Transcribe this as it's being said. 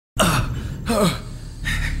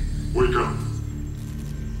Wake up.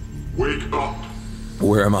 Wake up.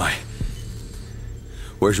 Where am I?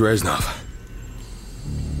 Where's Reznov?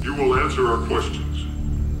 You will answer our questions.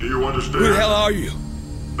 Do you understand? Who the hell are you?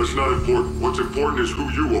 That's not important. What's important is who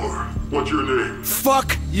you are. What's your name?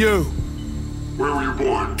 Fuck you! Where were you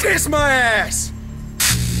born? Kiss my ass!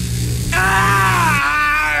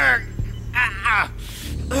 Ah!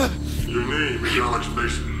 Your name is Alex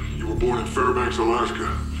Mason. You were born in Fairbanks,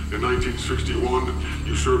 Alaska. In 1961,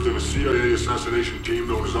 you served in a CIA assassination team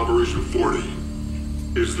known as Operation 40.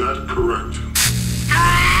 Is that correct?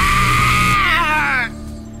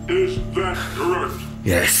 Is that correct?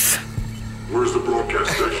 Yes. Where's the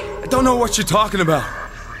broadcast station? I don't know what you're talking about.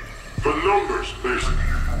 The numbers, Mason.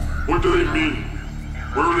 What do they mean?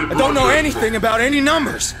 Where are they? I don't know anything about any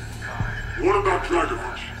numbers. What about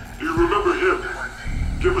Dragovich? Do you remember him?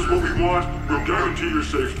 Give us what we want, we'll guarantee your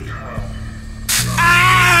safety.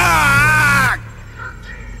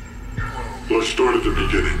 Let's start at the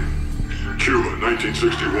beginning. Cuba,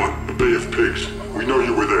 1961, the Bay of Pigs. We know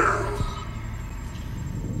you were there.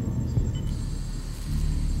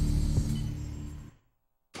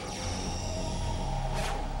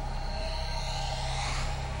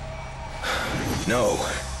 No.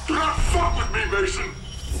 Do not fuck with me, Mason.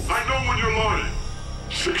 I know when you're lying.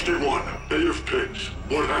 61, Bay of Pigs.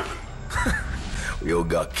 What happened? We all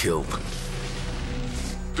got killed.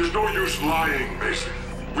 There's no use lying, Mason.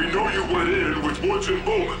 We know you went in with Woods and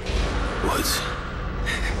Bowman. Woods.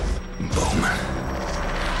 Bowman.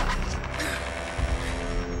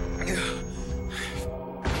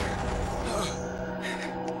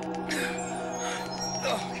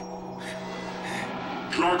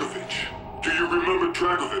 Dragovich. Do you remember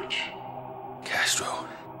Dragovich? Castro.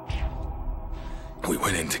 We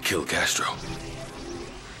went in to kill Castro.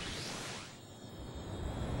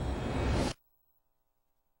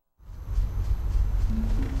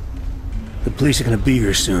 The police are gonna be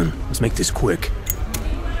here soon. Let's make this quick.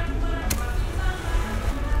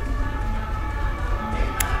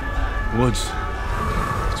 Woods,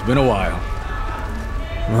 it's been a while.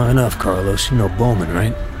 Well, enough, Carlos. You know Bowman,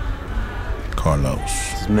 right? Carlos.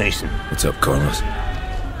 This is Mason. What's up, Carlos?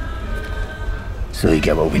 So you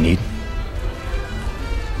got what we need?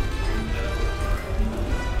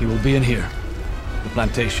 He will be in here. The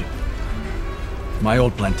plantation. My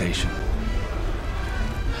old plantation.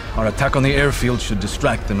 Our attack on the airfield should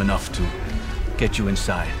distract them enough to get you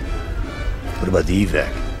inside. What about the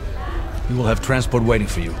evac? We will have transport waiting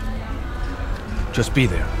for you. Just be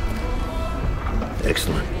there.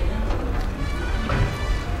 Excellent.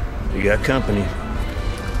 You got company.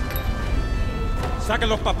 Saquen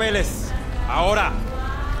los papeles. Ahora.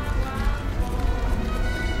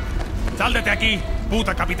 Sal de aquí,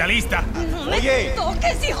 puta capitalista. Oye,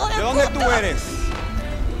 toques, hijo de ¿de dónde puta? tú eres?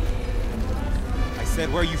 I said,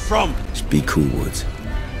 where are you from? Just be cool, Woods.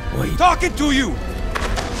 Wait. Talking to you!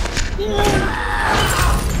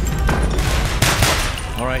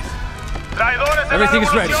 All right. Everything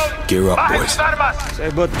is ready. Gear up, boys. Say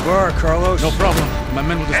about the bar, Carlos. No problem. My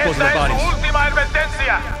men will dispose of the bodies.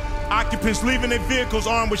 Occupants leaving their vehicles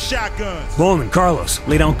armed with shotguns. Bowman, Carlos,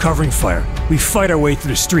 lay down covering fire. We fight our way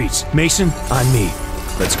through the streets. Mason, on me.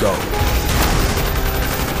 Let's go.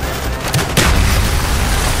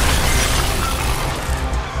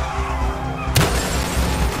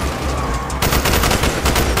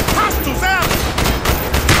 Hostiles out!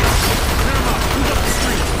 Move up the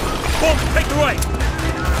street. Boom, take the right.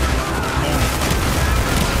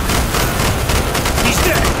 He's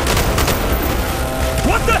dead.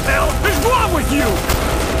 What the hell is wrong with you?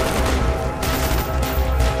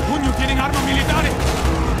 Junio tienen armas militares.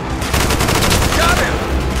 Got him!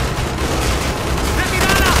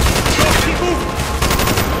 ¡Retirada! ¡Keep moving!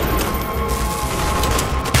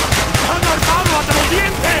 ¡Han armado hasta los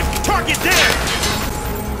dientes! Target there!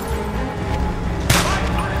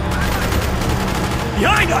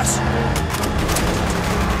 Behind us!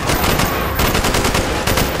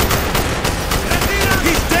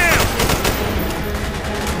 He's down!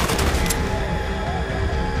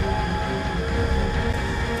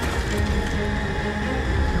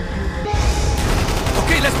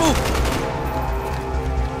 Okay, let's move.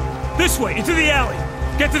 This way, into the alley!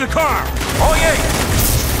 Get to the car!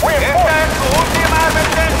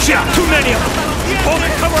 Shit, too many of them! Only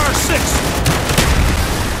cover our six!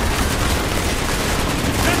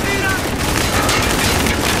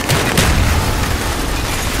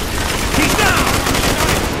 He's down!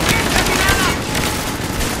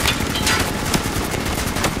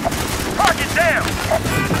 Target down! I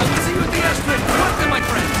will see you at the airstrip. Welcome, my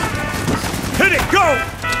friend. Hit it, go!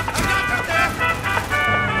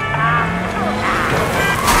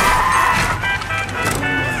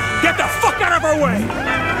 our way!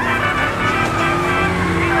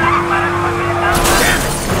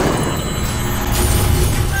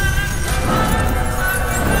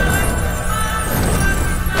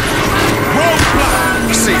 Roadblock!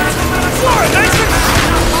 I see it. For it, Mason!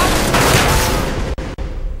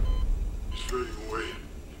 He's fading away.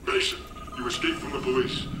 Mason, you escaped from the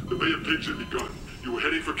police. The Bay of Pigs had begun. You were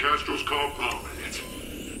heading for Castro's compound.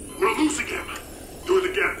 We're losing him. Do it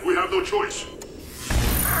again. We have no choice.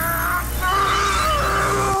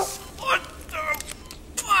 What the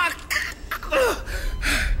fuck?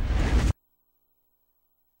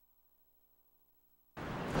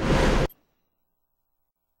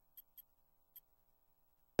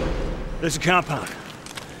 There's a compound.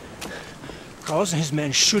 Carlos and his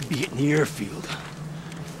men should be hitting the airfield.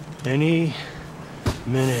 Any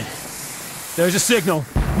minute. There's a signal.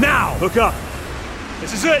 Now! Look up.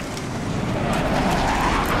 This is it!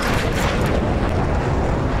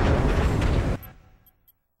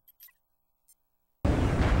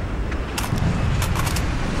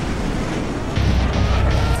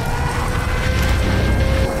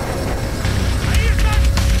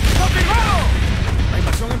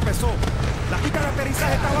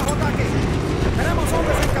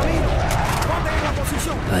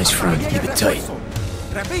 Nice front. Keep it tight.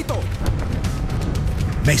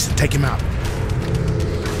 Mason, take him out.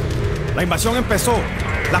 La invasión empezó.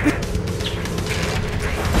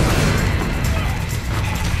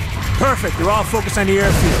 Perfect. They're all focused on the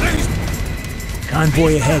airfield.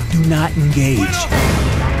 Convoy ahead. Do not engage.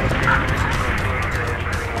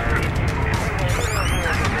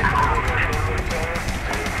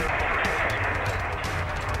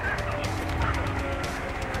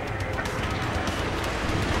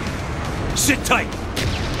 Sit tight.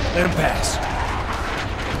 Let him pass.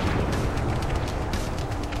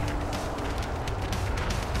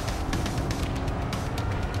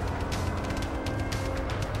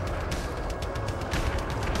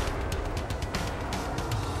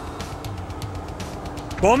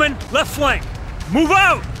 Bowman, left flank. Move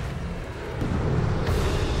out!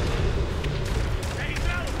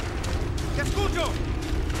 ¡Te escucho!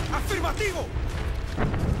 ¡Afirmativo!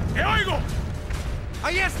 ¡Te oigo!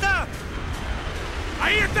 ¡Ahí está!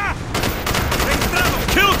 ¡Ahí está! ¡Registrado!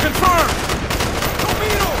 Kill confirmed! ¡Lo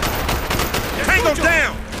miro! Tango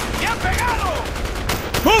down! ¡Me han pegado!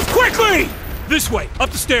 Move quickly! This way, up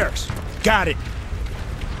the stairs. Got it.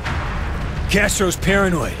 Castro's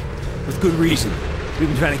paranoid. With good reason. We've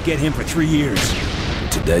been trying to get him for 3 years.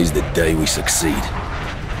 Today's the day we succeed.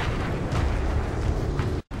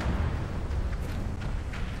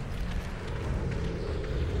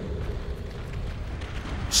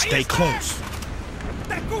 Stay close.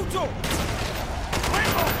 ¡Te escucho!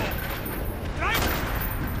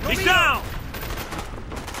 He's down!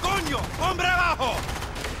 ¡Coño! ¡Hombre abajo!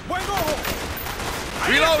 ¡Buen ojo!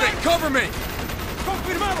 Ahí Reloading! está. Cover me!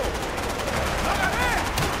 ¡Confirmado! ¡Lo gané!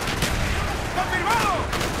 ¡Confirmado!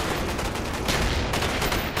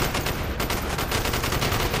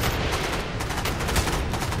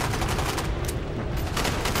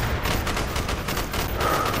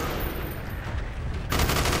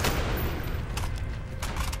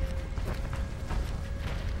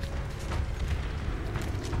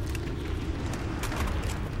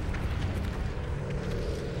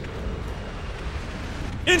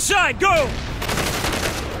 Inside, go!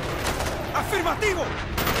 ¡Afirmativo!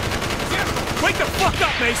 ¡Cierto! Wake the fuck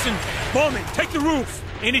up, Mason! Bowman, take the roof!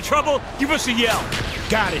 Any trouble, give us a yell.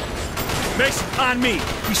 Got it. Mason, on me.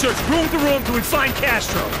 We search room to room till we find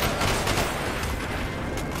Castro.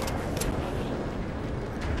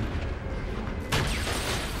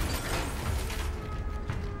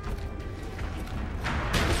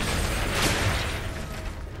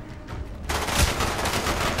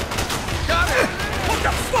 What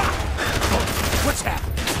the fuck? What's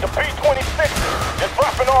happened? The P-26 is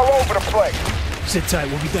dropping all over the place. Sit tight,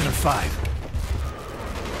 we'll be done in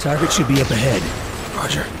 5. Target should be up ahead.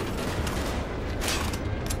 Roger.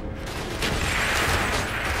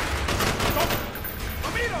 ¡Lo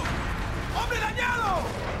miro! ¡Hombre dañado!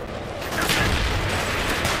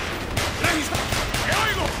 ¡Te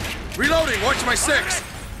oigo! Reloading! Watch my 6!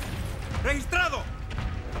 ¡Registrado!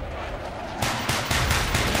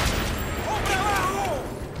 ¡Hombre abajo!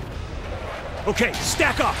 Okay,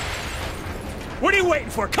 stack up. What are you waiting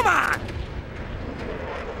for? Come on!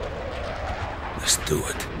 Let's do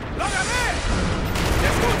it. ¡Lo gané! ¡Te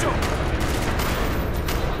escucho!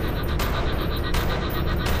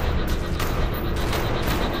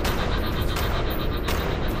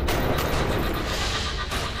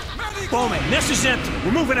 Bowman, nest is empty.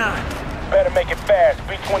 We're moving on. Better make it fast.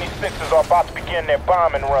 B-26s are about to begin their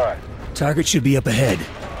bombing run. Target should be up ahead.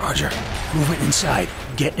 Roger. Movement inside.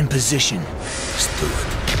 Get in position. Let's do it.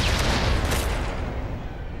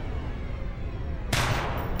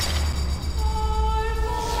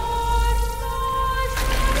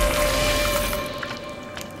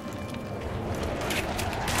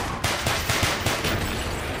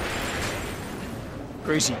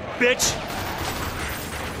 Crazy bitch.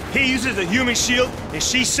 He uses a human shield, and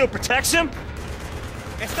she still protects him?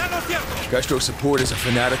 Está lo cierto. Castro supporters are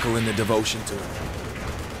fanatical in their devotion to him.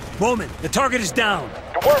 Bowman, the target is down.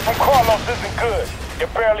 The word from Carlos isn't good. They're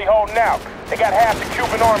barely holding out. They got half the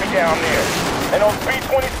Cuban army down there. And those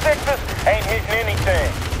B-26s ain't hitting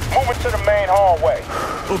anything. Moving to the main hallway.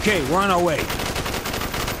 Okay, we're on our way.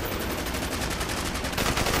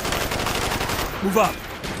 Move up.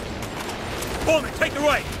 Bowman, take the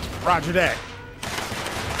right. Roger that.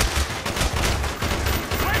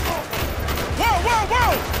 ¡Wow, wow,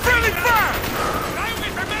 wow! ¡Friendly fire! ¡Hay un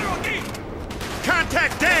enfermero aquí!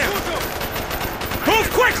 Contact down! Move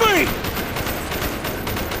quickly!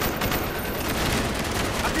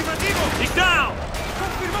 ¡Afirmativo! He's down!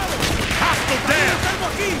 ¡Confirmado! Hostile down! ¡Está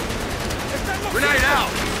aquí! ¡Está en Grenade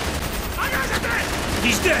out! ¡Agáchate!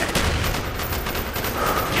 He's dead!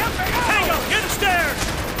 ¡Ya pegado! Tango, get the stairs!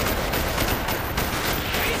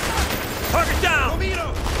 Target down! ¡Lo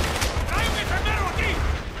miro! ¡Hay un enfermero aquí!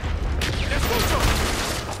 ¡Te escucho!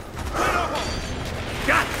 ¡Buen ojo!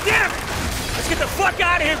 God damn it! Let's get the fuck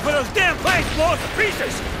out of here before those damn planes blow us to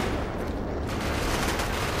pieces!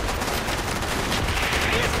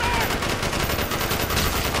 ¡Ahí está!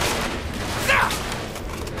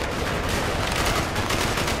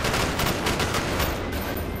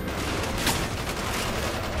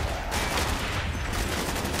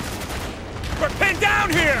 We're pinned down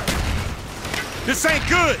here! This ain't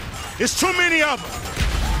good! There's too many of them!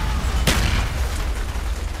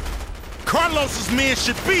 Carlos's men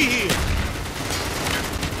should be here!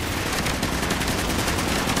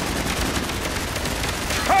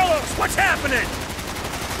 Carlos, what's happening?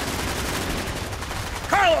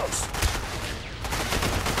 Carlos!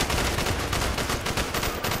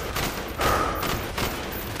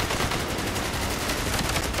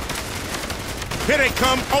 Here they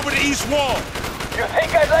come, over the east wall! You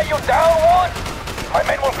think I'd let you down, Juan? My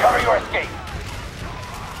men will cover your escape.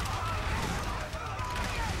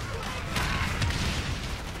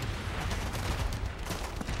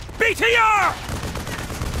 BTR!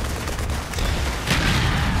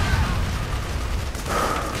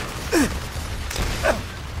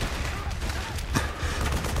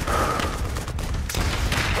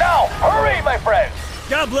 Now, hurry, my friend!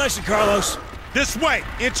 God bless you, Carlos. This way,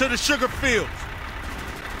 into the sugar fields!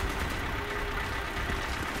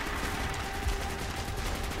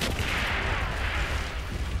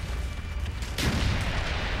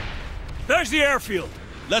 There's the airfield.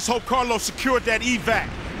 Let's hope Carlos secured that evac.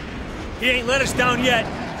 He ain't let us down yet.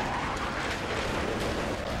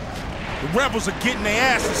 The rebels are getting their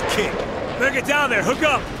asses kicked. Better get down there. Hook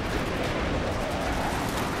up.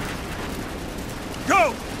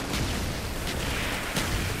 Go!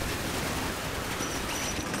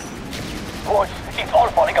 Boys, it's all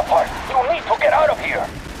falling apart. You need to get out of here.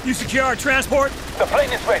 You secure our transport? The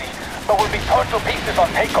plane is ready, but we'll be torn to pieces on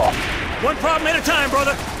takeoff. One problem at a time,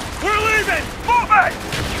 brother. We're leaving! Move it!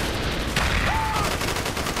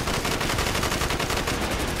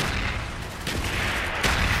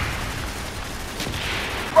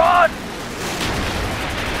 Run!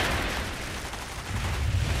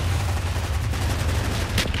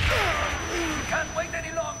 Can't wait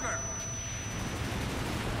any longer.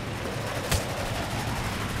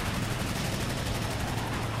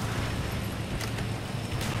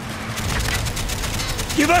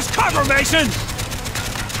 Give us cover, Mason!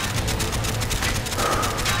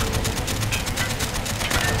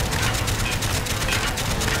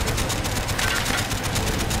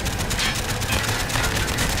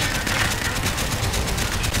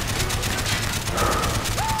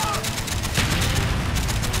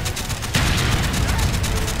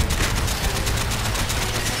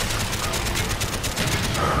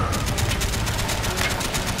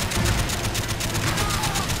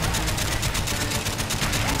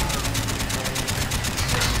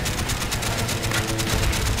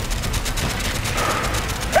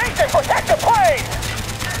 Protect the plane!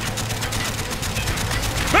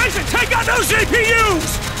 Mason, take out those APUs!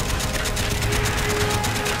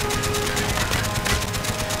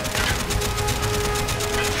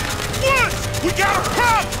 Woods! We got a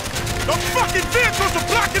problem! Those fucking vehicles are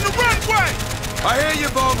blocking the runway! I hear you,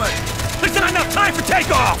 Bowman. There's not enough time for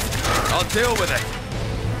takeoff! I'll deal with it.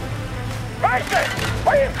 Mason!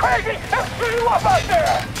 Are you crazy? They'll screw you up out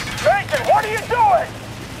there! Mason, what are you doing?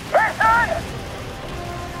 Mason!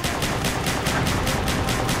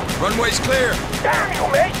 Runway's clear. Damn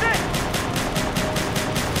you, Mason!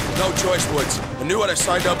 No choice, Woods. I knew what I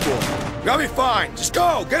signed up for. Got me fine. Just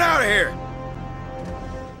go. Get out of here.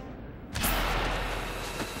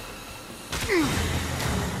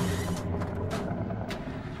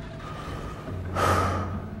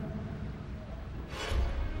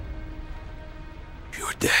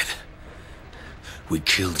 You're dead. We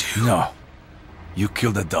killed you. No. You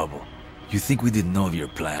killed a double. You think we didn't know of your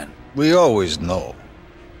plan? We always know.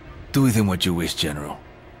 Do with him what you wish, General.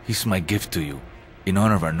 He's my gift to you, in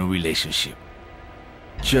honor of our new relationship.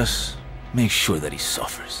 Just make sure that he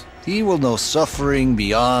suffers. He will know suffering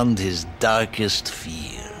beyond his darkest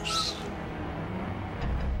fears.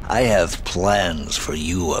 I have plans for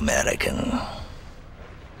you, American.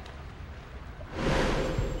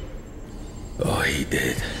 Oh, he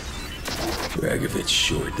did. Dragovich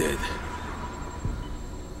sure did.